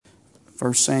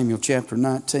1 Samuel chapter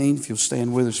 19. If you'll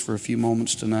stand with us for a few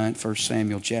moments tonight, 1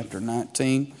 Samuel chapter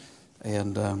 19.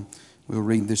 And we'll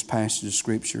read this passage of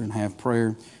Scripture and have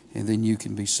prayer, and then you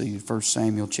can be seated. 1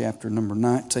 Samuel chapter number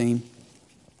 19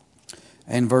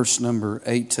 and verse number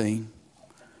 18.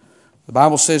 The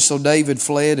Bible says, "So David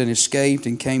fled and escaped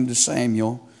and came to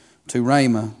Samuel to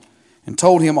Ramah and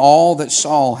told him all that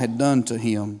Saul had done to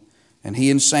him. And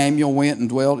he and Samuel went and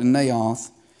dwelt in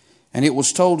Naioth. And it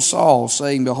was told Saul,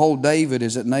 saying, Behold, David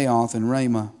is at Naioth in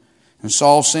Ramah. And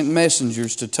Saul sent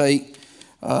messengers to take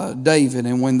David.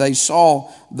 And when they saw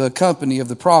the company of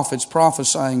the prophets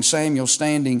prophesying, Samuel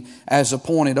standing as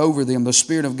appointed over them, the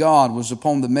Spirit of God was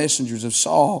upon the messengers of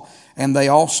Saul, and they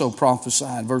also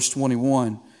prophesied." Verse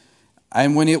 21.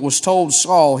 "And when it was told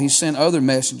Saul, he sent other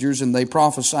messengers, and they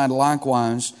prophesied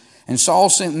likewise. And Saul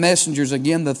sent messengers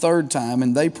again the third time,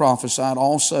 and they prophesied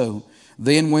also.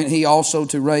 Then went he also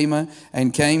to Ramah,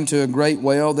 and came to a great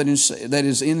well that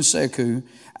is in Secu.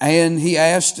 And he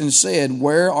asked and said,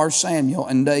 Where are Samuel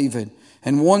and David?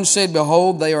 And one said,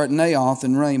 Behold, they are at Naioth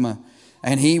in Ramah.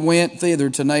 And he went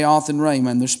thither to Naioth in Ramah,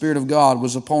 and the Spirit of God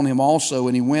was upon him also.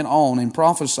 And he went on and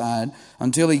prophesied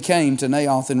until he came to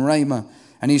Naioth in Ramah.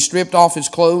 And he stripped off his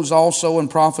clothes also and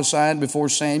prophesied before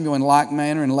Samuel in like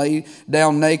manner, and lay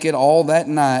down naked all that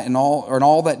night and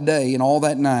all that day and all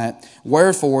that night.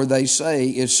 Wherefore they say,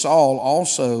 Is Saul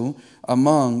also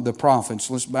among the prophets?"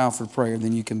 Let's bow for prayer,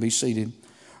 then you can be seated.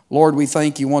 Lord, we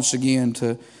thank you once again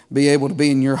to be able to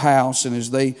be in your house. And as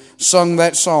they sung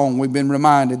that song, we've been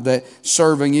reminded that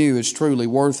serving you is truly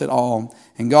worth it all.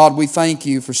 And God, we thank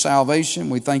you for salvation.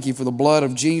 We thank you for the blood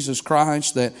of Jesus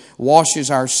Christ that washes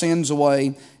our sins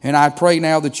away. And I pray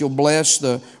now that you'll bless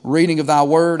the reading of thy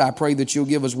word. I pray that you'll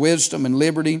give us wisdom and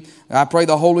liberty. I pray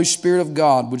the Holy Spirit of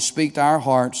God would speak to our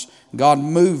hearts. God,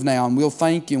 move now, and we'll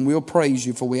thank you and we'll praise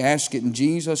you, for we ask it in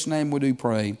Jesus' name we do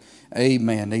pray.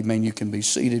 Amen. Amen. You can be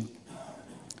seated.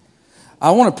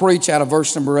 I want to preach out of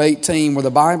verse number 18, where the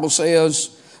Bible says,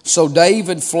 "So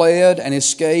David fled and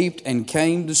escaped and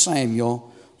came to Samuel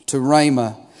to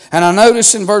Ramah." And I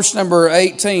notice in verse number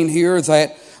 18 here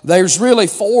that there's really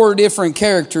four different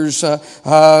characters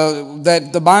that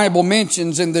the Bible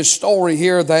mentions in this story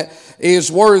here that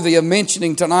is worthy of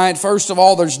mentioning tonight. First of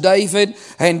all, there's David,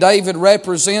 and David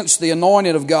represents the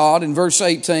anointed of God in verse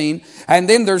 18. And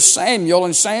then there's Samuel,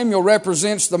 and Samuel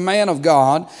represents the man of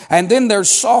God. And then there's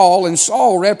Saul, and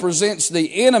Saul represents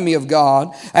the enemy of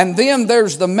God. And then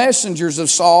there's the messengers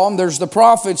of Saul, and there's the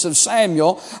prophets of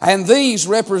Samuel, and these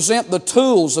represent the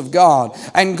tools of God.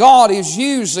 And God is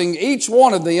using each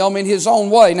one of them in His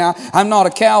own way. Now, I'm not a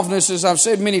Calvinist, as I've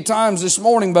said many times this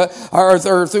morning, or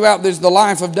throughout the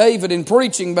life of David in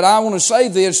preaching, but I want to say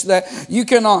this, that you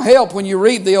cannot help when you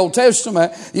read the Old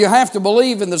Testament. You have to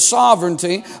believe in the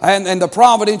sovereignty and the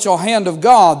providential hand of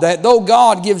God, that though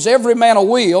God gives every man a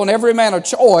will and every man a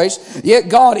choice, yet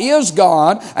God is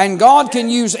God, and God can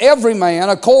use every man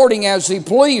according as He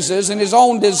pleases in His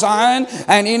own design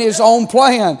and in His own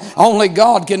plan. Only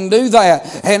God can do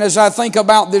that. And as I think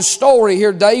about this story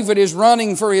here, David is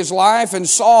running for his life, and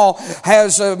Saul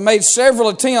has made several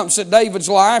attempts at David's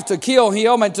life to kill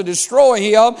him and to destroy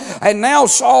him. And now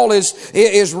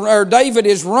David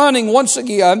is running once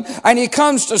again, and he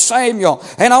comes to Samuel.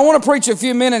 And I want to preach a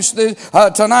few minutes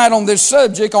tonight on this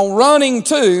subject, on running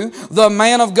to the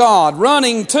man of God.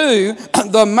 Running to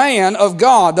the man of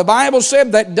God. The Bible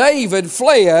said that David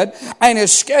fled and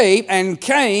escaped and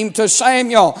came to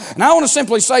Samuel. And I want to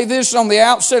simply say this on the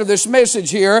outset of this message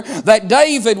here, that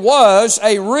David was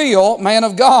a real man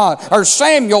of God, or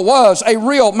Samuel was a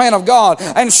real man of God,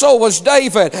 and so was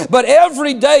David. But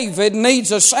every David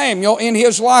needs a Samuel in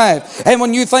his life. And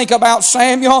when you think about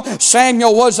Samuel,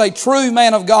 Samuel was a true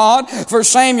man of God, for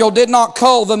Samuel did not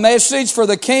cull the message for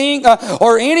the king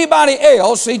or anybody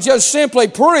else. He just simply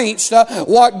preached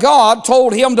what God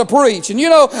told him to preach. And you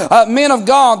know, men of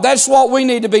God, that's what we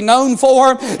need to be known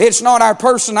for. It's not our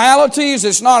personalities,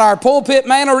 it's not our pulpit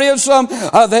mannerism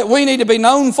that we need to be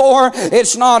known for.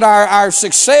 It's not our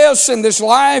success in this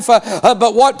life,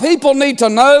 but what people need to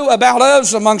know about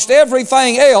us amongst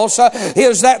everything else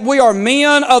is that we are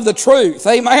men of the truth.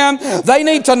 Amen. They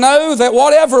need to know that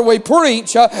whatever we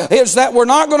preach is that we're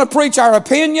not going to preach our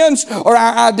opinions or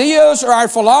our ideas or our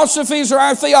philosophies or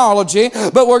our theology,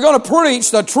 but we're going to preach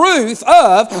preach the truth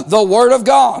of the Word of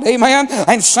God. Amen.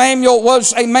 And Samuel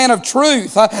was a man of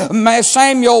truth.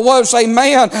 Samuel was a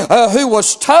man who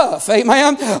was tough.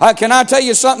 Amen. Can I tell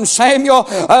you something? Samuel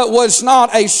was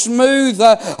not a smooth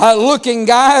looking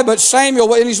guy, but Samuel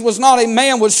was not a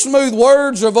man with smooth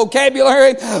words or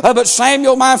vocabulary, but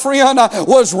Samuel, my friend,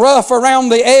 was rough around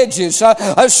the edges.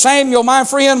 Samuel, my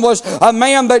friend, was a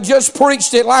man that just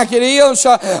preached it like it is,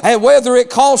 and whether it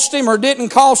cost him or didn't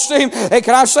cost him. And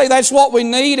can I say that's what we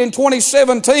need in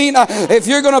 2017? If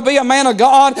you're going to be a man of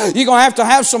God, you're going to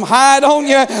have some hide on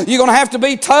you. You're going to have to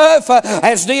be tough.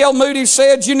 As D.L. Moody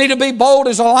said, you need to be bold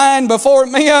as a lion before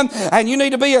men, and you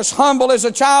need to be as humble as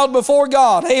a child before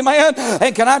God. Amen.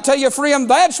 And can I tell you, friend,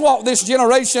 that's what this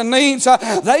generation needs.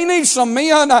 They need some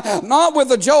men, not with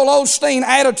the Joel Osteen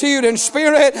attitude and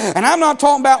spirit. And I'm not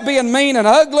talking about being mean and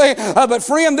ugly, but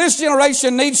friend, this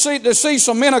generation needs to see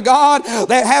some men of God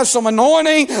that have some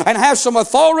anointing and have some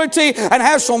authority and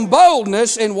have some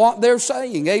boldness in what they're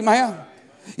saying. Amen.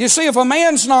 You see, if a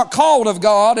man's not called of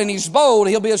God and he's bold,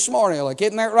 he'll be a smart aleck.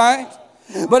 Isn't that right?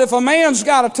 But if a man's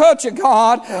got a touch of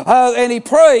God and he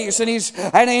prays and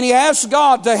he asks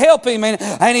God to help him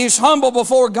and he's humble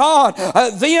before God,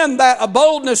 then that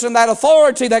boldness and that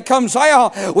authority that comes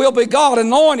out will be God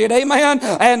anointed. Amen.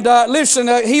 And listen,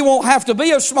 he won't have to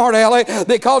be a smart aleck,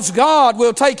 because God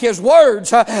will take his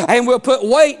words and will put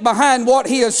weight behind what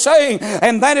he is saying.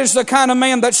 And that is the kind of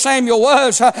man that Samuel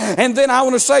was. And then I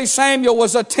want to say Samuel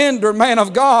was a tender man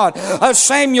of God.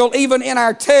 Samuel, even in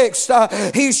our text,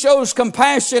 he shows compassion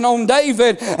on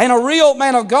David. And a real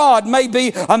man of God may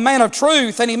be a man of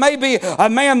truth, and he may be a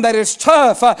man that is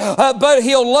tough, but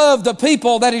he'll love the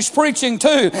people that he's preaching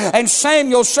to. And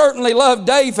Samuel certainly loved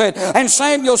David, and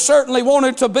Samuel certainly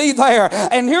wanted to be there.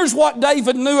 And here's what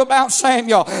David knew about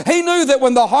Samuel. He knew that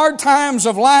when the hard times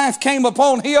of life came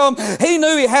upon him, he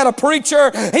knew he had a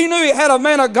preacher. He knew he had a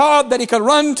man of God that he could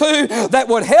run to that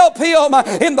would help him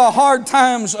in the hard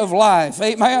times of life.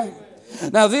 Amen.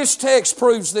 Now this text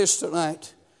proves this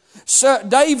tonight.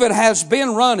 David has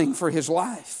been running for his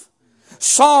life.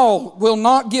 Saul will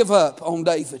not give up on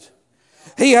David.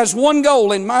 He has one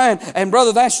goal in mind, and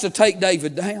brother, that's to take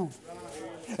David down.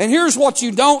 And here's what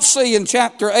you don't see in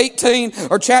chapter 18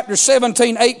 or chapter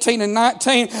 17, 18, and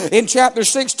 19. In chapter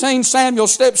 16, Samuel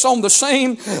steps on the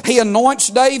scene. He anoints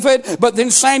David, but then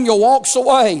Samuel walks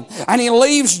away and he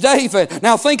leaves David.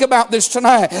 Now think about this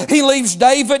tonight. He leaves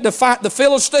David to fight the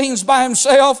Philistines by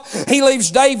himself. He leaves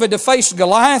David to face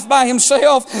Goliath by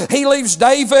himself. He leaves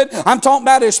David, I'm talking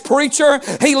about his preacher.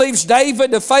 He leaves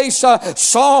David to face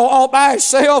Saul all by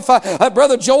himself.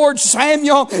 Brother George,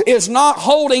 Samuel is not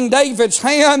holding David's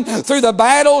hand through the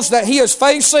battles that he is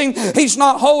facing. He's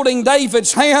not holding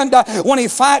David's hand when he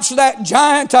fights that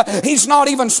giant. He's not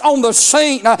even on the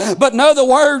scene. But in other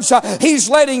words,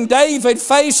 he's letting David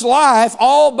face life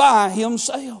all by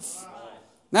himself.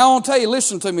 Now I want to tell you,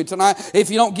 listen to me tonight.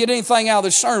 If you don't get anything out of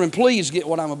this sermon, please get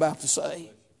what I'm about to say.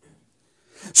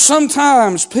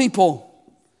 Sometimes people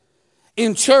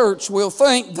in church will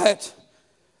think that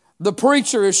the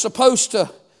preacher is supposed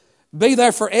to be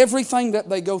there for everything that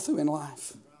they go through in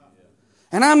life.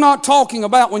 And I'm not talking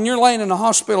about when you're laying in a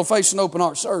hospital facing open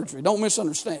heart surgery. Don't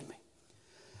misunderstand me.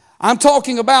 I'm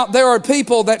talking about there are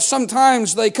people that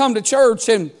sometimes they come to church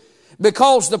and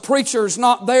because the preacher is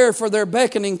not there for their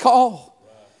beckoning call.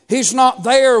 He's not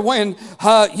there when,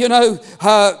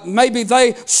 maybe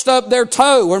they stub their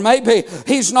toe, or maybe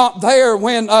he's not there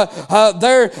when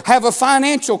they have a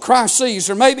financial crisis,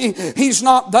 or maybe he's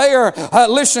not there,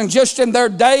 just in their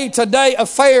day-to-day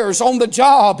affairs on the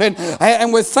job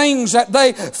and with things that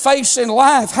they face in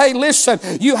life. Hey, listen,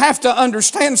 you have to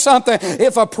understand something.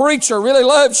 If a preacher really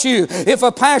loves you, if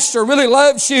a pastor really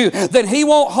loves you, then he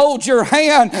won't hold your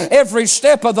hand every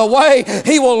step of the way.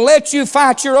 He will let you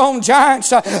fight your own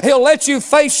giants. He'll let you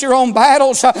face your own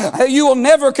battles. You will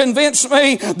never convince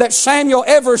me that Samuel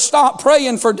ever stopped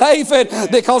praying for David,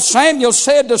 because Samuel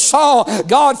said to Saul,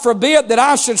 God forbid that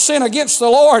I should sin against the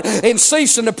Lord in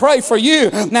ceasing to pray for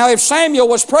you. Now if Samuel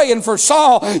was praying for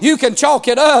Saul, you can chalk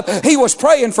it up. He was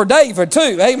praying for David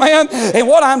too. Amen. And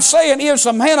what I'm saying is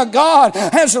a man of God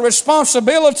has a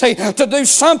responsibility to do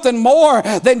something more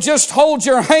than just hold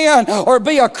your hand or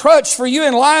be a crutch for you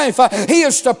in life. He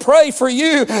is to pray for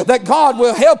you that God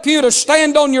will help you to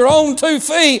stand on your own 2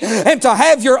 feet and to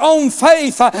have your own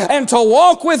faith and to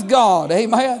walk with God.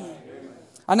 Amen.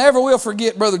 I never will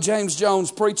forget Brother James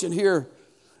Jones preaching here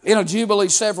in a Jubilee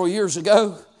several years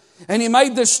ago. And he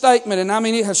made this statement, and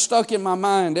it has stuck in my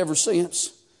mind ever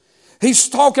since. He's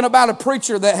talking about a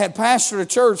preacher that had pastored a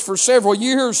church for several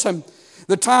years, and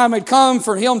The time had come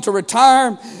for him to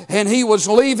retire, and he was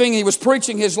leaving. He was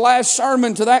preaching his last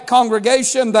sermon to that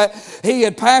congregation that he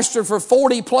had pastored for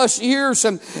 40 plus years,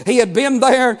 and he had been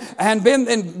there and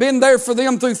been there for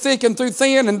them through thick and through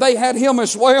thin, and they had him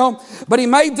as well. But he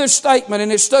made this statement,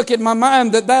 and it stuck in my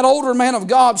mind, that older man of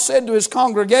God said to his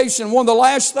congregation, one of the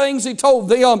last things he told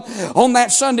them on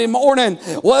that Sunday morning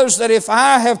was that if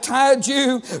I have tied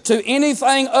you to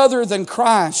anything other than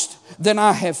Christ, then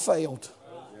I have failed.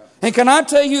 And can I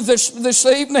tell you this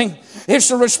evening, it's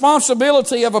the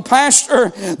responsibility of a pastor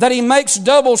that he makes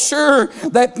double sure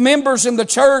that members in the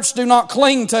church do not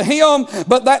cling to him,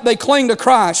 but that they cling to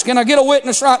Christ. Can I get a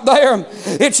witness right there?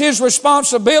 It's his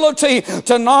responsibility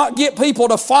to not get people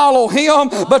to follow him,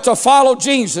 but to follow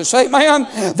Jesus. Amen?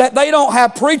 That they don't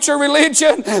have preacher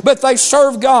religion, but they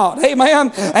serve God.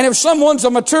 Amen? And if someone's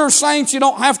a mature saint, you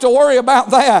don't have to worry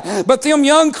about that. But them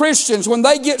young Christians, when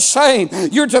they get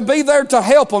saved, you're to be there to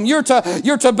help them. You're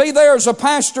to be there as a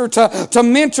pastor to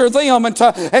mentor them and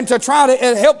to try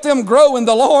to help them grow in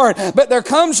the Lord. But there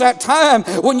comes that time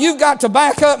when you've got to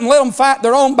back up and let them fight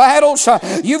their own battles.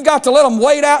 You've got to let them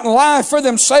wait out in life for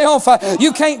themselves.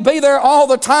 You can't be there all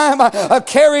the time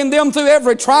carrying them through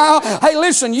every trial. Hey,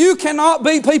 listen, you cannot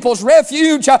be people's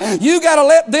refuge. You got to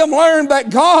let them learn that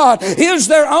God is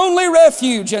their only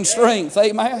refuge and strength.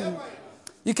 Amen.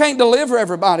 You can't deliver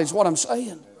everybody is what I'm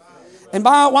saying. And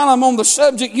while I'm on the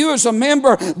subject, you as a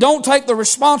member, don't take the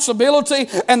responsibility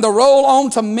and the role on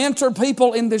to mentor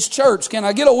people in this church. Can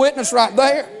I get a witness right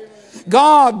there?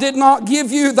 God did not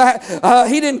give you that.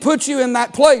 He didn't put you in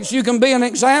that place. You can be an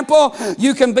example.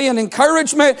 You can be an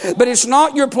encouragement. But it's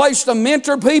not your place to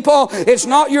mentor people. It's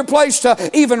not your place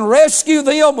to even rescue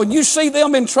them when you see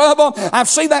them in trouble. I've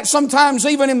seen that sometimes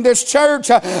even in this church.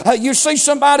 You see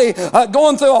somebody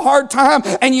going through a hard time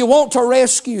and you want to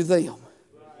rescue them.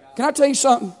 Can I tell you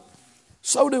something?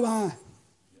 So do I.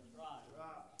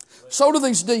 So do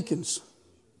these deacons.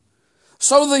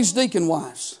 So do these deacon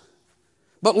wives.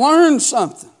 But learn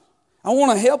something. I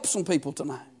want to help some people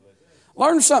tonight.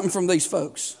 Learn something from these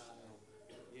folks.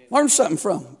 Learn something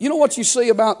from them. You know what you see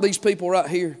about these people right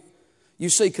here? You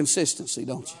see consistency,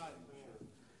 don't you?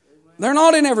 They're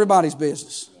not in everybody's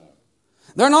business.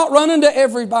 They're not running to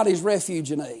everybody's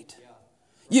refuge and aid.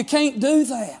 You can't do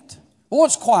that. Well,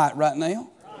 it's quiet right now.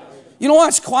 You know why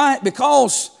it's quiet?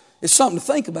 Because it's something to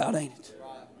think about, ain't it?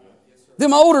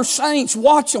 Them older saints,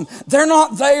 watch them. They're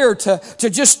not there to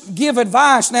just give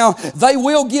advice. Now, they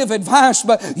will give advice,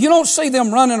 but you don't see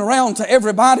them running around to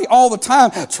everybody all the time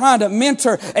trying to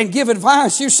mentor and give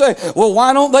advice. You say, well,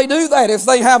 why don't they do that? If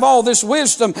they have all this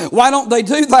wisdom, why don't they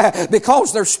do that?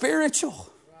 Because they're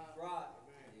spiritual.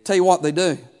 Tell you what they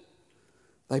do.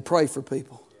 They pray for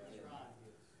people.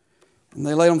 And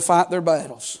they let them fight their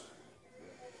battles.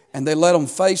 And they let them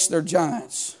face their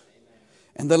giants.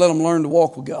 And they let them learn to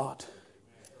walk with God.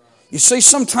 You see,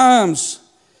 sometimes,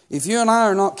 if you and I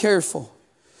are not careful,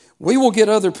 we will get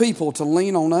other people to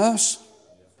lean on us.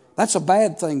 That's a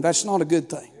bad thing. That's not a good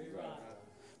thing.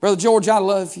 Brother George, I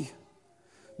love you.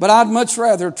 But I'd much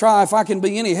rather try, if I can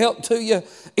be any help to you,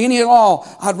 any at all,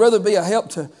 I'd rather be a help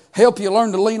to help you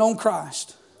learn to lean on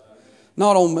Christ,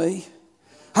 not on me.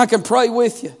 I can pray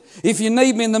with you. If you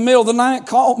need me in the middle of the night,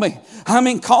 call me.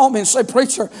 Call me and say,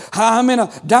 preacher, I'm in a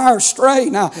dire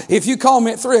strait. Now, if you call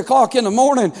me at 3 o'clock in the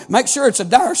morning, make sure it's a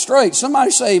dire strait.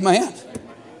 Somebody say amen.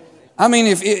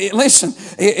 If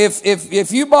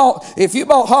you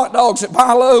bought hot dogs at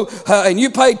Bi-Lo and you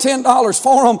paid $10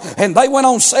 for them and they went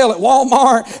on sale at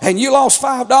Walmart and you lost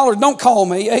 $5, don't call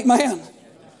me. Amen.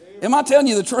 Am I telling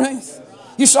you the truth?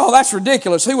 You saw that's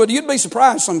ridiculous. You'd be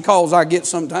surprised some calls I get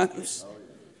sometimes.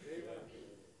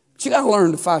 But you got to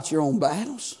learn to fight your own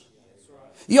battles.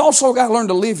 You also got to learn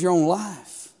to live your own life.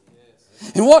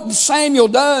 And what Samuel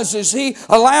does is he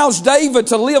allows David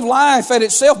to live life at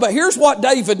itself. But here's what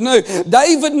David knew.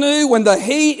 David knew when the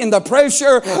heat and the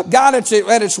pressure got at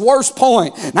its worst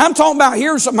point. And I'm talking about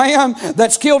here's a man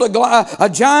that's killed a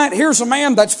giant. Here's a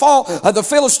man that's fought the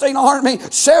Philistine army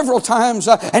several times.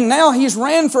 And now he's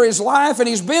ran for his life and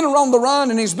he's been on the run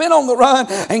and he's been on the run.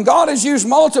 And God has used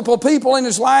multiple people in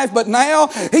his life. But now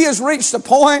he has reached a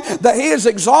point that he has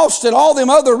exhausted all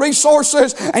them other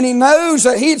resources. And he knows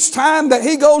that it's time that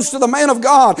he goes to the man of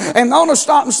God. And I want to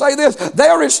stop and say this.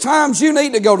 There is times you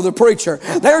need to go to the preacher.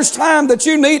 There's time that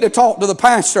you need to talk to the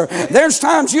pastor. There's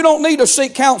times you don't need to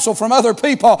seek counsel from other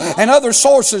people and other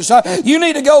sources. You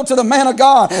need to go to the man of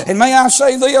God. And may I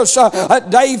say this,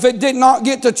 David did not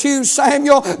get to choose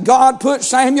Samuel. God put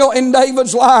Samuel in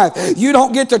David's life. You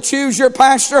don't get to choose your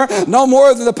pastor no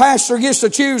more than the pastor gets to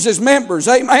choose his members.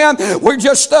 Amen. We're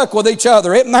just stuck with each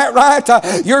other. Isn't that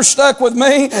right? You're stuck with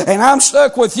me and I'm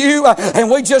stuck with you. and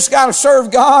we just got to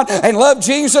serve God and love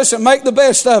Jesus and make the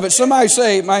best of it. Somebody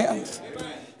say amen.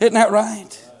 Isn't that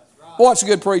right? What's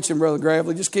good preaching, Brother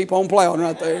Gravely? Just keep on plowing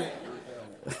right there.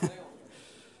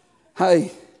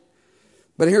 Hey,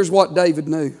 but here's what David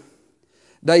knew.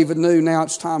 David knew now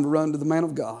it's time to run to the man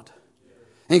of God.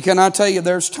 And can I tell you,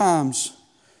 there's times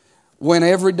when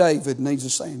every David needs a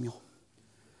Samuel.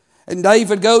 And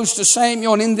David goes to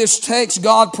Samuel, and in this text,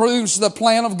 God proves the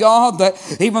plan of God,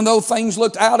 that even though things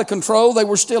looked out of control, they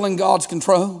were still in God's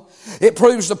control. It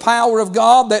proves the power of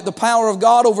God, that the power of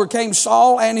God overcame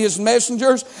Saul and his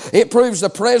messengers. It proves the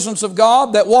presence of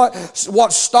God, that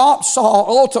what stopped Saul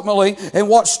ultimately and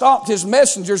what stopped his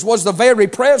messengers was the very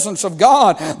presence of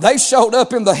God. They showed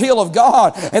up in the hill of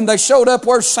God, and they showed up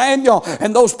where Samuel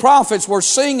and those prophets were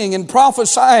singing and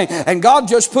prophesying, and God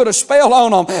just put a spell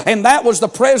on them, and that was the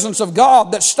presence of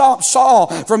God that stopped Saul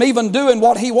from even doing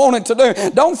what he wanted to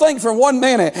do. Don't think for 1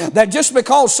 minute that just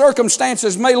because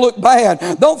circumstances may look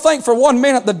bad, don't think for 1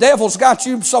 minute the devil's got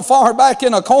you so far back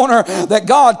in a corner that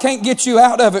God can't get you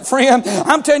out of it, friend.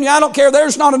 I'm telling you, I don't care.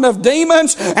 There's not enough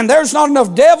demons and there's not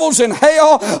enough devils in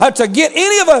hell to get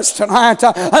any of us tonight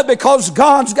because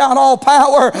God's got all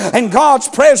power, and God's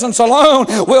presence alone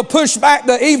will push back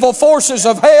the evil forces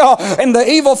of hell and the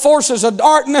evil forces of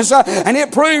darkness, and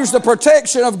it proves the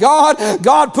protection of God.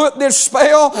 God put this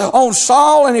spell on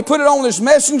Saul, and He put it on His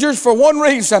messengers for one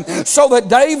reason, so that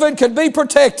David could be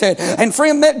protected. And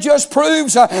friend, that just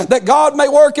proves that God may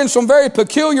work in some very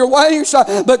peculiar ways,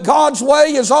 but God's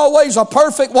way is always a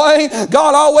perfect way.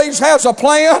 God always has a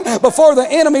plan before the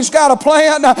enemy's got a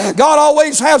plan. God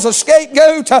always has a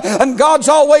scapegoat, and God's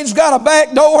always got a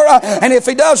back door, and if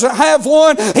He doesn't have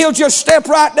one, He'll just step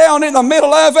right down in the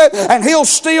middle of it, and He'll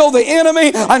steal the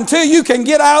enemy until you can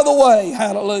get out of the way.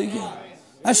 Hallelujah.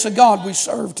 That's the God we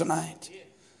serve tonight.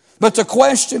 But the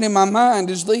question in my mind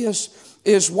is this,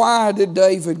 is why did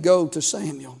David go to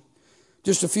Samuel?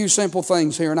 Just a few simple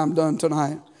things here and I'm done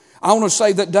tonight. I want to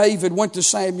say that David went to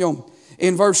Samuel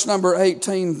in verse number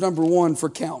 18, number 1, for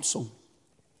counsel.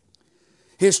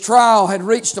 His trial had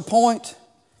reached a point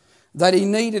that he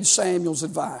needed Samuel's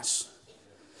advice.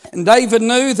 And David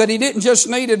knew that he didn't just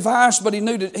need advice, but he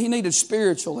needed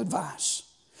spiritual advice.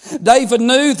 David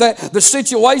knew that the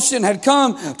situation had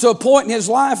come to a point in his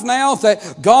life now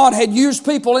that God had used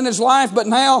people in his life, but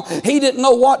now he didn't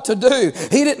know what to do.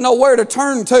 He didn't know where to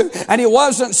turn to, and he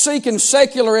wasn't seeking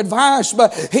secular advice,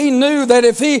 but he knew that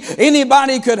if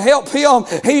anybody could help him,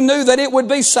 he knew that it would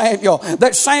be Samuel.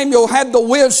 That Samuel had the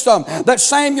wisdom. That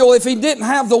Samuel, if he didn't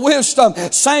have the wisdom,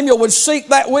 Samuel would seek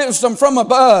that wisdom from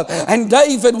above. And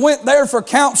David went there for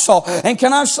counsel. And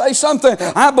can I say something?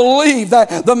 I believe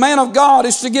that the man of God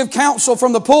is to give counsel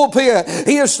from the pulpit.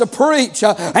 He is to preach,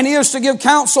 and he is to give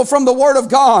counsel from the Word of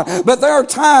God. But there are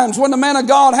times when the man of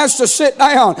God has to sit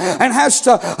down and has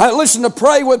to listen to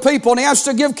pray with people, and he has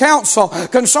to give counsel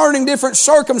concerning different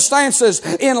circumstances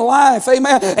in life.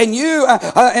 Amen. And you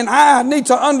and I need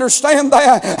to understand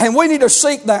that, and we need to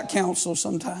seek that counsel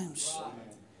sometimes.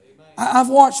 I've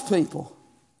watched people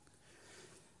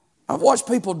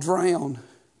drown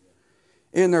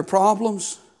in their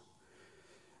problems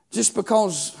just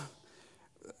because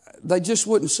they just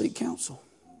wouldn't seek counsel.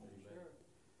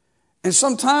 And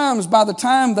sometimes by the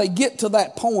time they get to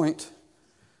that point,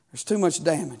 there's too much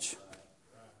damage.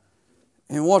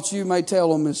 And what you may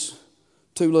tell them is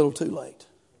too little too late.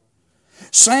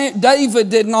 David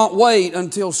did not wait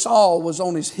until Saul was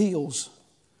on his heels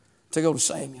to go to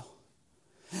Samuel.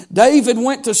 David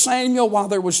went to Samuel while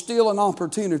there was still an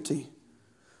opportunity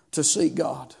to seek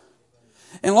God.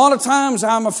 And a lot of times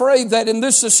I'm afraid that in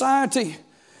this society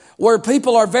where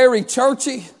people are very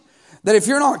churchy, that if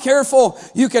you're not careful,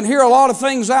 you can hear a lot of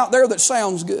things out there that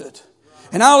sounds good.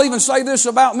 And I'll even say this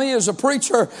about me as a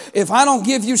preacher: if I don't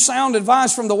give you sound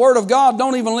advice from the Word of God,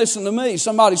 don't even listen to me.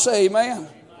 Somebody say amen.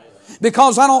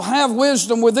 Because I don't have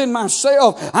wisdom within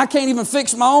myself. I can't even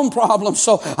fix my own problems,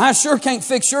 so I sure can't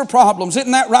fix your problems.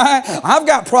 Isn't that right? I've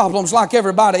got problems like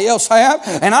everybody else have,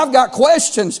 and I've got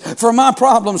questions for my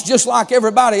problems just like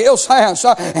everybody else has.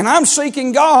 And I'm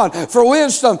seeking God for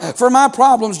wisdom for my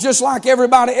problems just like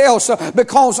everybody else,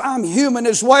 because I'm human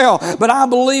as well. But I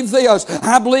believe this.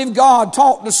 I believe God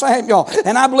talked to Samuel,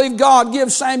 and I believe God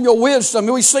gives Samuel wisdom.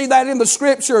 We see that in the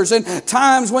Scriptures. And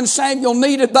times when Samuel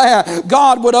needed that,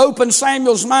 God would open open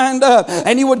Samuel's mind up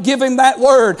and he would give him that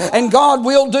word. And God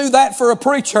will do that for a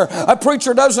preacher. A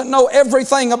preacher doesn't know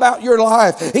everything about your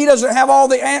life. He doesn't have all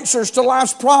the answers to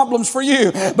life's problems for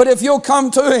you. But if you'll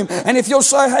come to him and if you'll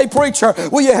say, hey preacher,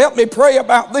 will you help me pray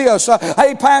about this?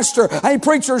 Hey pastor, hey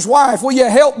preacher's wife, will you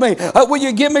help me? Will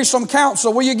you give me some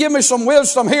counsel? Will you give me some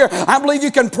wisdom here? I believe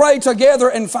you can pray together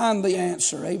and find the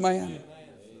answer. Amen.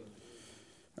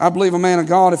 I believe a man of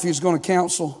God, if he's going to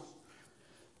counsel,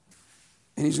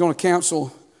 and he's going to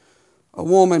counsel a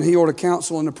woman, he ought to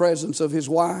counsel in the presence of his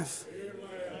wife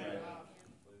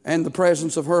and the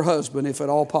presence of her husband, if at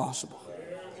all possible.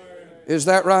 Is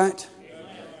that right?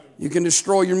 You can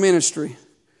destroy your ministry.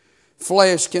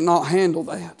 Flesh cannot handle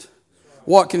that.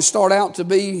 What can start out to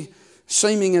be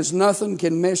seeming as nothing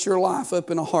can mess your life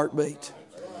up in a heartbeat.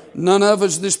 None of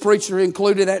us, this preacher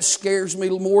included, that scares me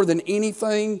more than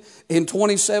anything in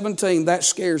 2017. That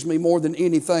scares me more than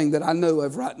anything that I know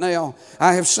of right now.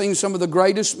 I have seen some of the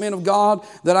greatest men of God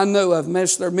that I know of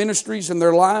mess their ministries and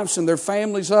their lives and their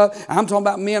families up. I'm talking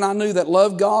about men I knew that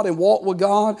loved God and walked with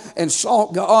God and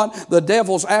sought God. The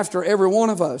devil's after every one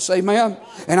of us. Amen?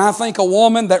 And I think a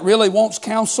woman that really wants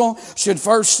counsel should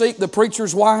first seek the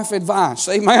preacher's wife advice.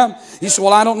 Amen? You say,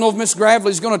 well, I don't know if Miss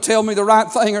Gravely's going to tell me the right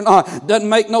thing or not. Doesn't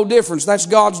make no difference. That's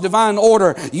God's divine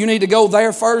order. You need to go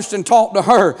there first and talk to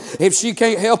her. If she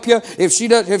can't help you, if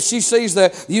she sees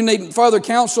that you need further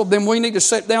counsel, then we need to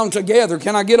sit down together.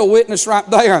 Can I get a witness right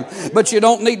there? But you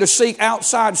don't need to seek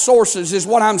outside sources is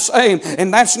what I'm saying.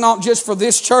 And that's not just for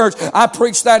this church. I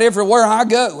preach that everywhere I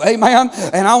go. Amen.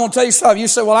 And I want to tell you something. You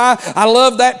say, well, I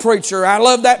love that preacher. I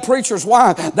love that preacher's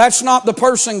wife. That's not the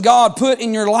person God put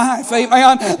in your life.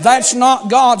 Amen. That's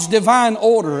not God's divine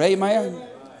order. Amen.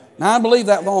 Now, I believe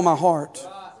that with all my heart.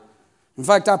 In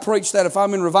fact, I preach that if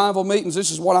I'm in revival meetings, this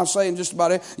is what I say in just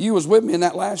about it. You was with me in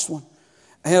that last one.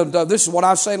 And this is what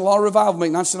I say in a lot of revival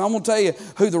meetings. I said, I'm going to tell you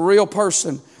who the real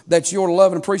person that you're to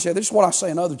love and appreciate. This is what I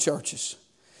say in other churches.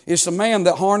 It's the man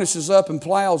that harnesses up and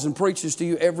plows and preaches to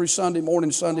you every Sunday morning,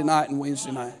 Sunday night, and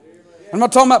Wednesday night. I'm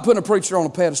not talking about putting a preacher on a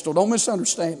pedestal. Don't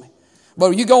misunderstand me. But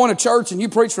when you go in a church and you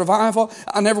preach revival,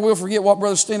 I never will forget what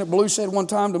Brother Stennett Blue said one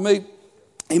time to me.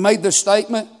 He made this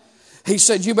statement. He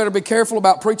said, you better be careful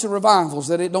about preaching revivals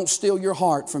that it don't steal your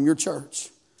heart from your church.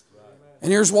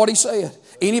 And here's what he said.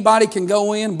 Anybody can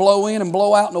go in, blow in, and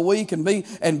blow out in a week and be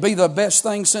the best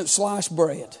thing since sliced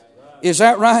bread. Is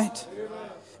that right?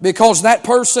 Because that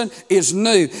person is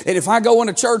new. And if I go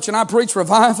into church and I preach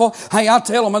revival, hey, I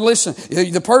tell them, and listen,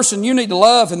 the person you need to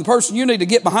love and the person you need to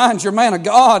get behind is your man of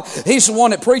God. He's the one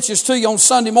that preaches to you on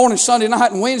Sunday morning, Sunday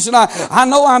night, and Wednesday night. I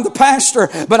know I'm the pastor,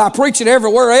 but I preach it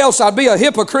everywhere else. I'd be a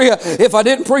hypocrite if I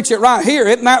didn't preach it right here.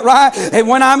 Isn't that right? And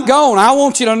when I'm gone, I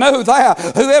want you to know that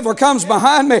whoever comes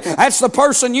behind me, that's the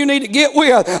person you need to get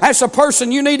with. That's the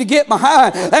person you need to get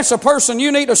behind. That's the person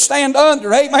you need to stand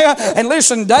under. Amen? And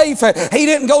listen, David, he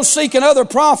didn't go seeking other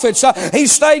prophets. He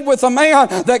stayed with a man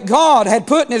that God had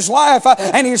put in his life,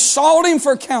 and he sought him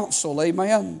for counsel.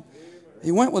 Amen.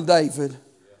 He went with David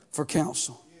for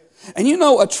counsel. And you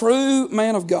know, a true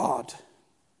man of God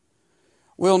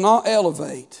will not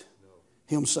elevate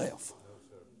himself.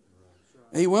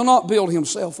 He will not build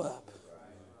himself up.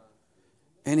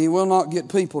 And he will not get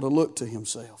people to look to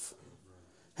himself.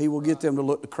 He will get them to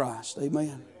look to Christ.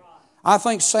 Amen. I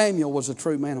think Samuel was a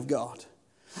true man of God.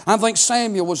 I think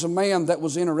Samuel was a man that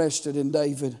was interested in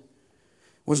David,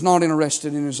 was not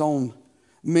interested in his own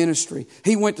ministry.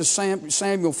 He went to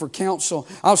Samuel for counsel.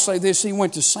 I'll say this, he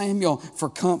went to Samuel for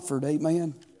comfort.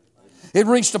 Amen. It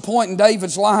reached a point in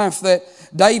David's life that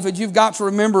David, you've got to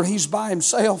remember, he's by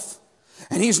himself.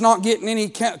 And he's not getting any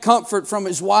comfort from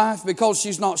his wife because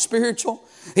she's not spiritual.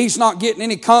 He's not getting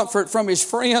any comfort from his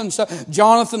friends.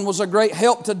 Jonathan was a great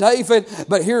help to David.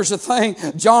 But here's the thing.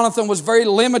 Jonathan was very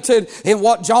limited in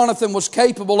what Jonathan was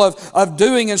capable of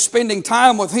doing and spending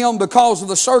time with him because of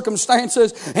the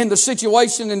circumstances and the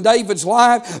situation in David's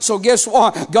life. So guess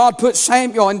what? God put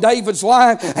Samuel in David's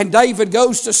life, and David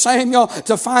goes to Samuel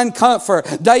to find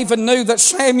comfort. David knew that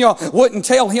Samuel wouldn't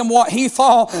tell him what he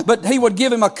thought, but he would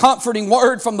give him a comforting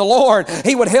word from the Lord.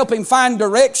 He would help him find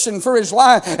direction for his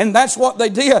life. And that's what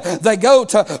they did. They go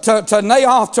to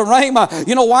Naioth, to Ramah.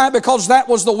 You know why? Because that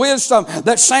was the wisdom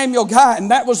that Samuel got,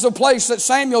 and that was the place that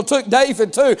Samuel took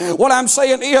David to. What I'm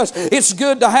saying is, it's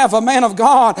good to have a man of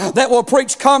God that will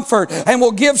preach comfort and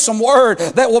will give some word,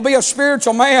 that will be a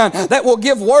spiritual man, that will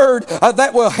give word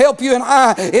that will help you and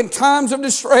I in times of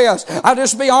distress. I'll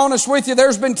just be honest with you,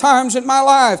 there's been times in my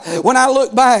life when I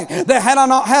look back that had I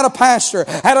not had a pastor,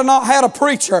 had I not had a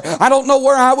preacher, I don't know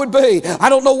where I would be. I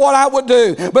don't know what I would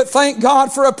do. But thank God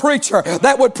God for a preacher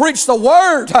that would preach the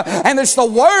Word. And it's the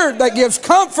Word that gives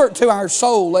comfort to our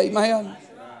soul. Amen.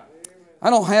 I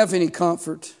don't have any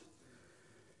comfort.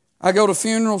 I go to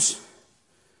funerals,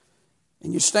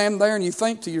 and you stand there and you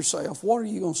think to yourself, what are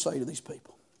you going to say to these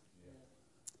people?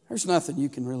 There's nothing you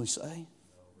can really say.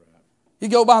 You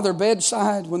go by their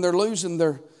bedside when they're losing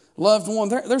their loved one,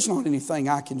 there's not anything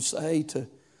I can say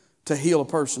to heal a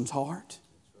person's heart.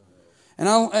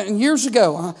 And years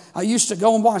ago, I used to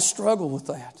go and I struggle with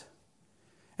that.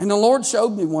 And the Lord showed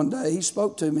me one day, He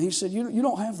spoke to me, He said, you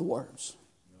don't have the words.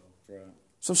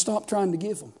 So stop trying to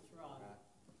give them.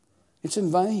 It's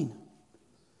in vain.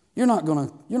 You're not going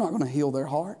to heal their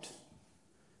heart.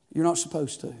 You're not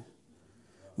supposed to.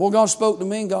 Well, God spoke to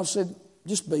me and God said,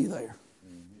 just be there.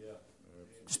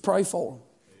 Just pray for them.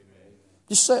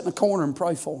 Just sit in a corner and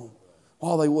pray for them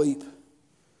while they weep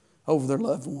over their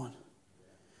loved one.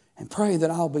 And pray that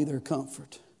I'll be their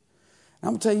comfort. And I'm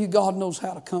going to tell you, God knows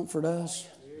how to comfort us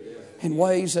in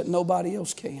ways that nobody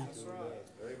else can.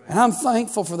 And I'm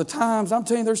thankful for the times. I'm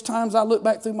telling you, there's times I look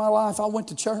back through my life, I went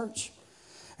to church,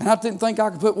 and I didn't think I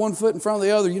could put one foot in front of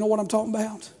the other. You know what I'm talking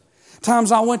about?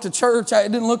 Times I went to church,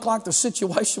 it didn't look like the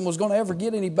situation was going to ever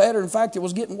get any better. In fact, it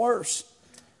was getting worse.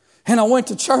 And I went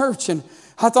to church, and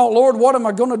I thought, Lord, what am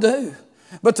I going to do?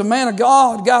 But the man of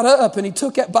God got up, and he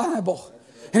took that Bible,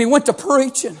 and he went to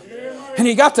preaching, and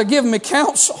he got to give me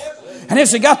counsel. And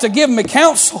as he got to give me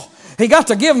counsel, he got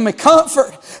to give me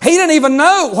comfort. He didn't even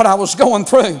know what I was going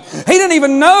through. He didn't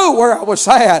even know where I was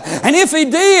at. And if he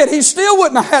did, he still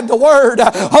wouldn't have had the Word.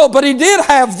 Oh, but he did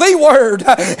have the Word.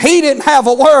 He didn't have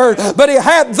a word, but he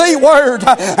had the Word.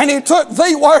 And he took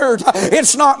the Word.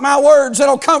 It's not my words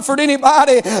that'll comfort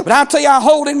anybody, but I tell you, I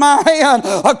hold in my hand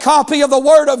a copy of the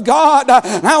Word of God.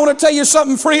 And I want to tell you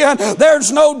something, friend.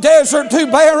 There's no desert too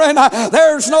barren.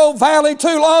 There's no valley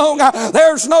too long.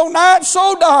 There's no night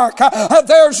so dark.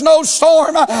 There's no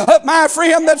storm, my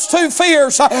friend, that's too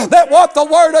fierce, that what the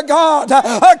Word of God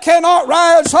cannot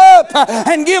rise up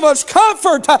and give us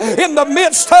comfort in the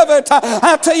midst of it.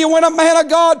 I tell you, when a man of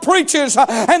God preaches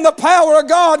and the power of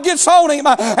God gets on him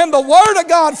and the Word of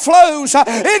God flows,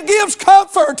 it gives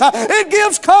comfort. It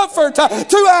gives comfort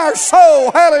to our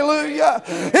soul. Hallelujah.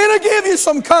 It'll give you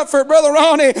some comfort, Brother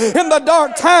Ronnie, in the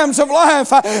dark times of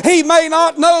life. He may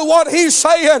not know what he's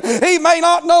saying. He may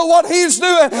not know what he's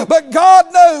doing, but God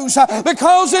knows,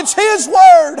 because it's His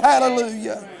Word.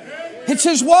 Hallelujah. It's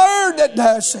His Word that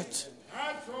does it.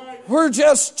 We're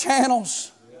just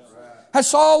channels.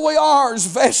 That's all we are, is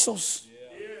vessels.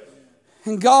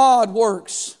 And God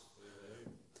works.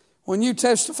 When you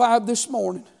testified this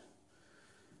morning,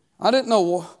 I didn't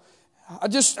know. I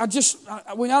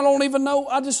don't even know.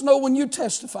 I just know when you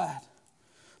testified,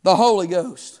 the Holy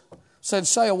Ghost said,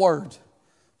 say a word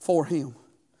for him.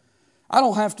 I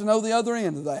don't have to know the other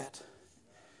end of that.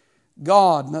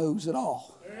 God knows it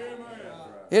all.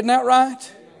 Isn't that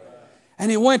right?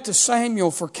 And He went to Samuel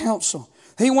for counsel.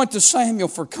 He went to Samuel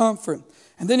for comfort.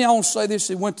 And then I want to say this,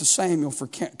 He went to Samuel for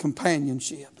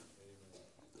companionship.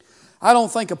 I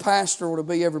don't think a pastor ought to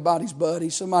be everybody's buddy.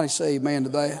 Somebody say amen to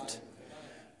that.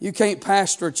 You can't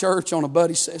pastor a church on a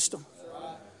buddy system.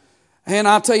 And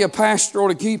I tell you, a pastor ought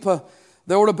to keep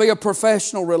there ought to be a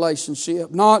professional relationship.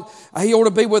 He ought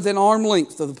to be within arm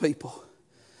length of the people.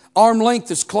 Arm length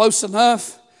is close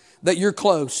enough that you're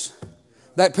close.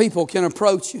 That people can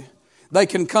approach you. They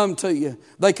can come to you.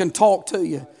 They can talk to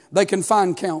you. They can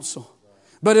find counsel.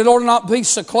 But it ought not be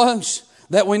so close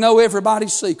that we know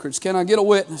everybody's secrets. Can I get a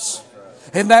witness?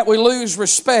 And that we lose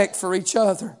respect for each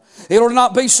other. It ought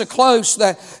not be so close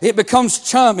that it becomes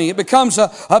chummy. It becomes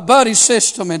a buddy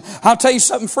system. And I'll tell you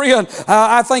something, friend.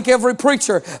 I think every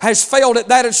preacher has failed at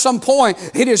that at some point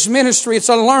in his ministry. It's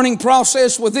a learning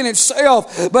process within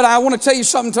itself. But I want to tell you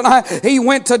something tonight. He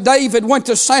went to David, went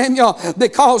to Samuel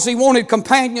because he wanted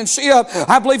companionship.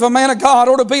 I believe a man of God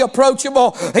ought to be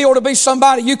approachable. He ought to be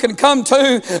somebody you can come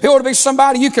to. He ought to be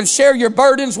somebody you can share your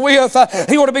burdens with.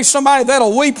 He ought to be somebody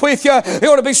that'll weep with you. He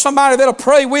ought to be somebody that'll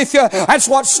pray with you. That's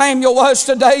what Samuel was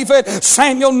to David.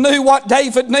 Samuel knew what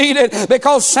David needed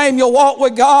because Samuel walked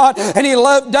with God and he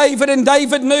loved David, and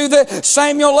David knew that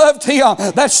Samuel loved him.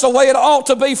 That's the way it ought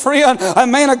to be, friend. A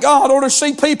man of God ought to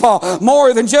see people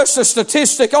more than just a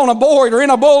statistic on a board or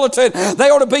in a bulletin. They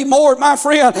ought to be more, my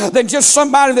friend, than just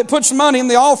somebody that puts money in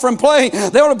the offering plate.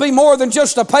 They ought to be more than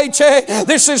just a paycheck.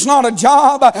 This is not a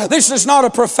job. This is not a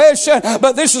profession,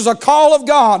 but this is a call of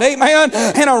God. Amen.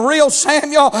 And a real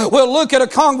Samuel will look at a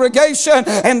congregation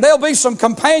and there'll be some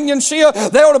companionship.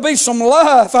 There ought to be some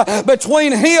love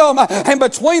between him and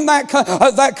between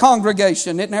that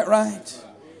congregation. Isn't that right?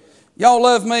 Y'all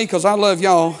love me because I love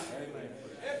y'all.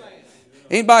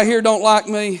 Anybody here don't like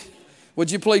me?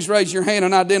 Would you please raise your hand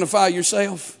and identify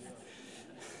yourself?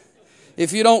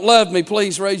 If you don't love me,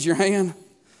 please raise your hand.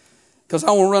 Because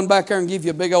I want to run back there and give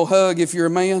you a big old hug if you're a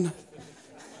man.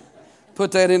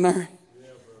 Put that in there.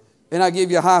 And I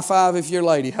give you a high five if you're a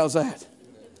lady. How's that?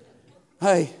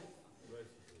 Hey,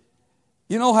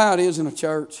 you know how it is in a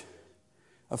church?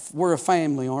 We're a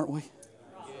family, aren't we?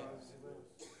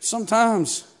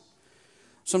 Sometimes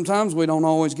we don't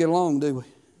always get along, do we?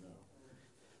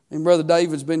 And Brother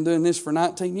David's been doing this for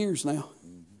 19 years now.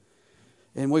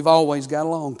 And we've always got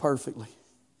along perfectly.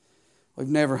 We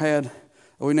never had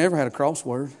a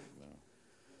crossword.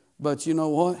 But you know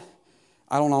what?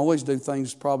 I don't always do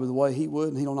things probably the way he would,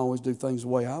 and he don't always do things the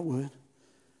way I would.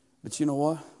 But you know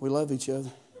what? We love each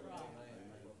other.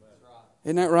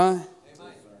 Isn't that right?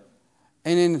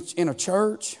 And in a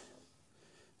church,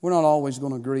 we're not always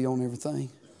going to agree on everything.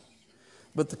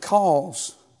 But the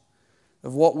cause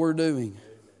of what we're doing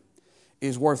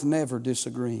is worth never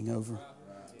disagreeing over.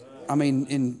 I mean,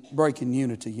 in breaking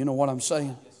unity. You know what I'm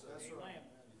saying?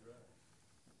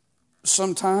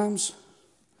 Sometimes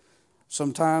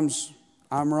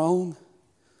I'm wrong.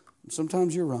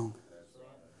 Sometimes you're wrong.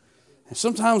 And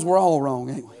sometimes we're all wrong,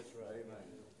 ain't we?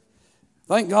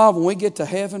 Thank God when we get to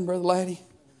heaven, Brother Laddie,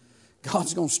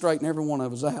 God's going to straighten every one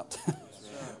of us out.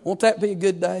 Won't that be a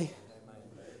good day?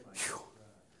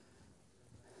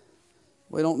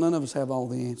 Whew. None of us have all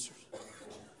the answers.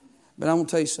 But I'm going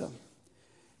to tell you something.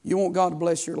 You want God to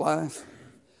bless your life,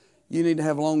 you need to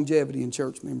have longevity in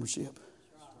church membership.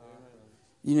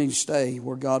 You need to stay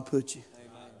where God put you.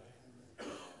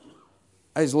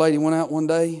 As a lady went out one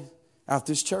day out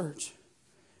this church,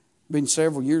 been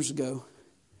several years ago.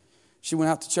 She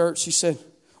went out to church. She said,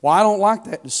 well, I don't like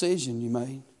that decision you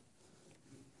made.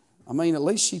 I mean, at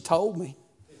least she told me.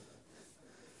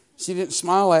 She didn't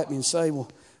smile at me and say, well,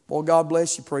 boy, God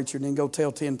bless you, preacher, and then go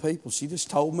tell 10 people. She just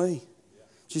told me.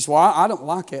 She said, well, I don't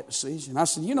like that decision. I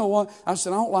said, you know what? I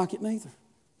said, I don't like it neither.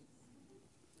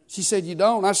 She said, you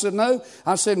don't? I said, no.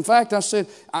 I said, in fact,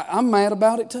 I'm mad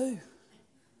about it too.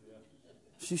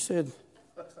 She said,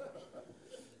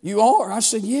 you are? I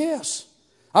said, yes.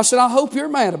 I said, I hope you're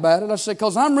mad about it. I said,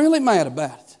 because I'm really mad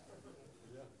about it.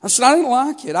 I said, I didn't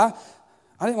like it. I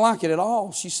didn't like it at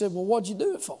all. She said, well, what'd you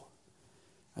do it for?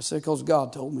 I said, because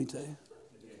God told me to.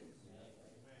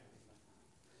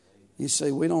 You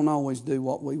see, we don't always do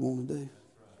what we want to do.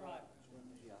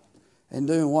 And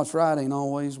doing what's right ain't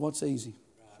always what's easy.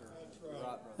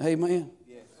 Amen.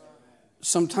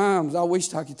 Sometimes I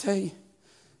wished I could tell you.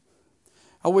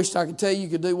 I wished I could tell you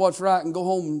could do what's right and go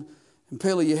home and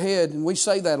pillow your head. And we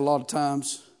say that a lot of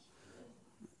times.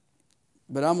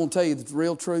 But I'm going to tell you the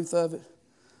real truth of it.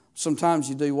 Sometimes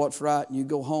you do what's right and you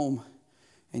go home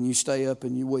and you stay up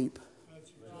and you weep.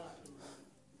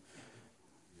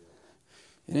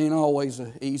 It ain't always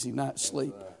an easy night's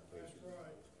sleep.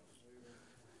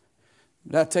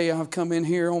 But I tell you, I've come in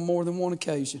here on more than one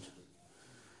occasion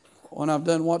when I've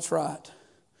done what's right.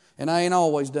 And I ain't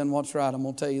always done what's right. I'm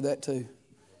going to tell you that too.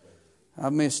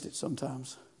 I've missed it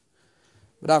sometimes.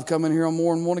 But I've come in here on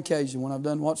more than one occasion when I've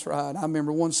done what's right. I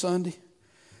remember one Sunday,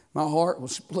 my heart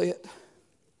was split.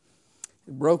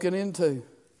 It broken in two.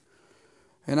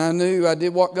 And I knew I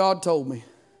did what God told me.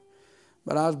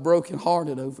 But I was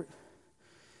brokenhearted over it.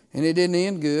 And it didn't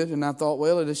end good. And I thought,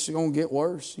 well, it's just going to get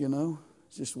worse, you know.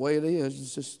 It's just the way it is.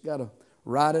 It's just got to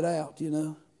ride it out, you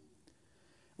know.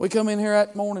 We come in here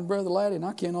that morning, Brother Laddie, and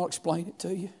I cannot explain it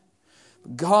to you.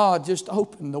 God just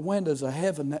opened the windows of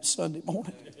heaven that Sunday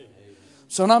morning.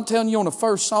 So I'm telling you, on the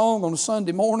first song on a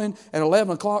Sunday morning at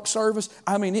 11 o'clock service,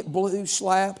 I mean, it blew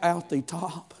slap out the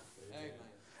top.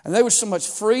 And there was so much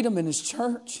freedom in this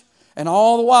church. And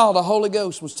all the while, the Holy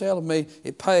Ghost was telling me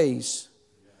it pays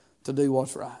to do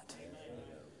what's right.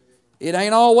 It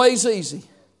ain't always easy,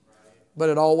 but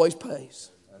it always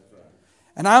pays.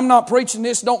 And I'm not preaching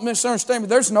this, don't misunderstand me.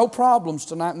 There's no problems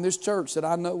tonight in this church that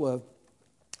I know of.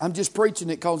 I'm just preaching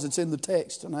it because it's in the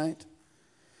text tonight.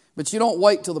 But you don't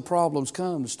wait till the problems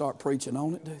come to start preaching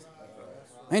on it, do you?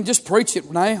 Man, just preach it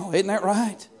now. Isn't that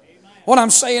right? What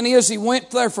I'm saying is he went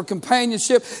there for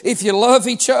companionship. If you love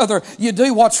each other, you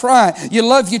do what's right. You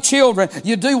love your children,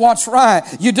 you do what's right.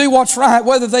 You do what's right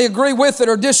whether they agree with it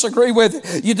or disagree with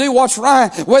it. You do what's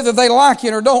right whether they like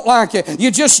it or don't like it. You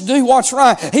just do what's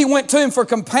right. He went to him for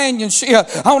companionship.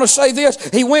 I want to say this.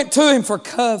 He went to him for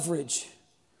coverage.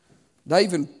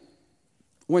 David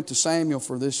went to Samuel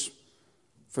for this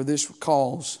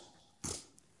cause.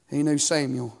 He knew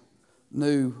Samuel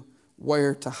knew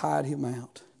where to hide him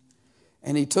out.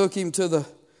 And he took him to the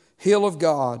hill of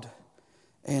God.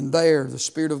 And there the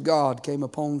Spirit of God came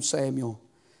upon Samuel.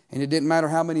 And it didn't matter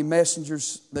how many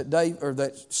messengers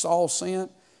that Saul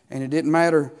sent. And it didn't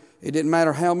matter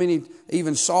how many,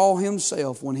 even Saul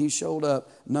himself, when he showed up,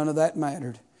 none of that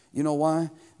mattered. You know why?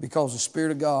 Because the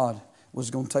Spirit of God was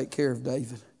going to take care of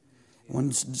David.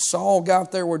 When Saul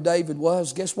got there where David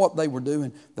was, guess what they were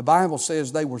doing? The Bible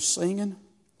says they were singing,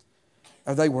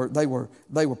 or they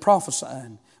were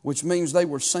prophesying, which means they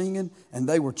were singing and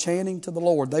they were chanting to the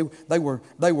Lord. They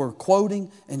were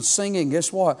quoting and singing.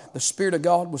 Guess what? The Spirit of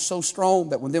God was so strong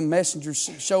that when them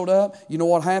messengers showed up, you know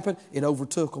what happened? It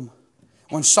overtook them.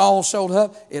 When Saul showed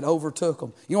up, it overtook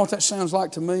them. You know what that sounds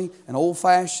like to me? An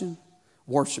old-fashioned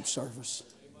worship service.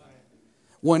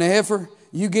 Whenever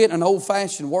you get an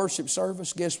old-fashioned worship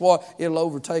service, guess what? It'll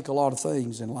overtake a lot of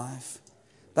things in life.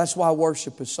 That's why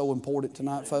worship is so important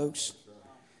tonight, folks.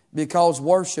 Because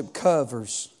worship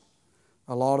covers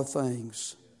a lot of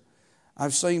things.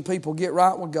 I've seen people get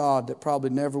right with God that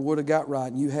probably never would have got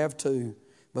right, and you have too.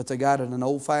 But they got in an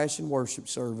old-fashioned worship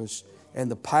service,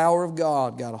 and the power of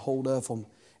God got a hold of them,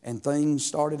 and things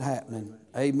started happening.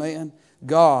 Amen.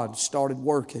 God started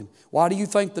working. Why do you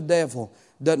think the devil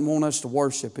doesn't want us to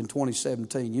worship in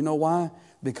 2017? You know why?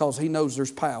 Because he knows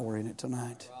there's power in it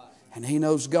tonight. And he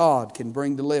knows God can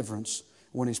bring deliverance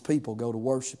when His people go to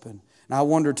worshiping. And I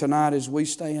wonder tonight as we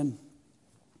stand,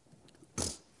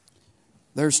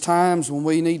 there's times when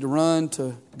we need to run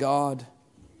to God.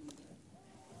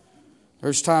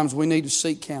 There's times we need to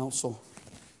seek counsel.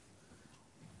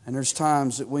 And there's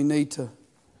times that we need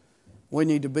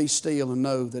to be still and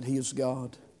know that He is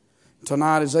God.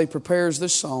 Tonight as they prepares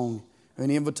this song,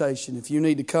 an invitation, if you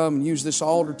need to come and use this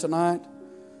altar tonight,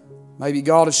 maybe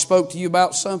God has spoke to you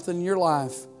about something in your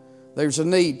life. There's a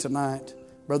need tonight.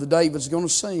 Brother David's going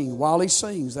to sing. While he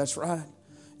sings, that's right.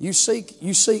 You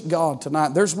seek God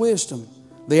tonight. There's wisdom.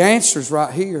 The answer's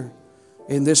right here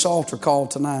in this altar call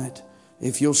tonight.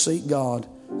 If you'll seek God,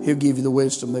 He'll give you the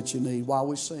wisdom that you need. While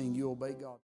we sing, you obey God.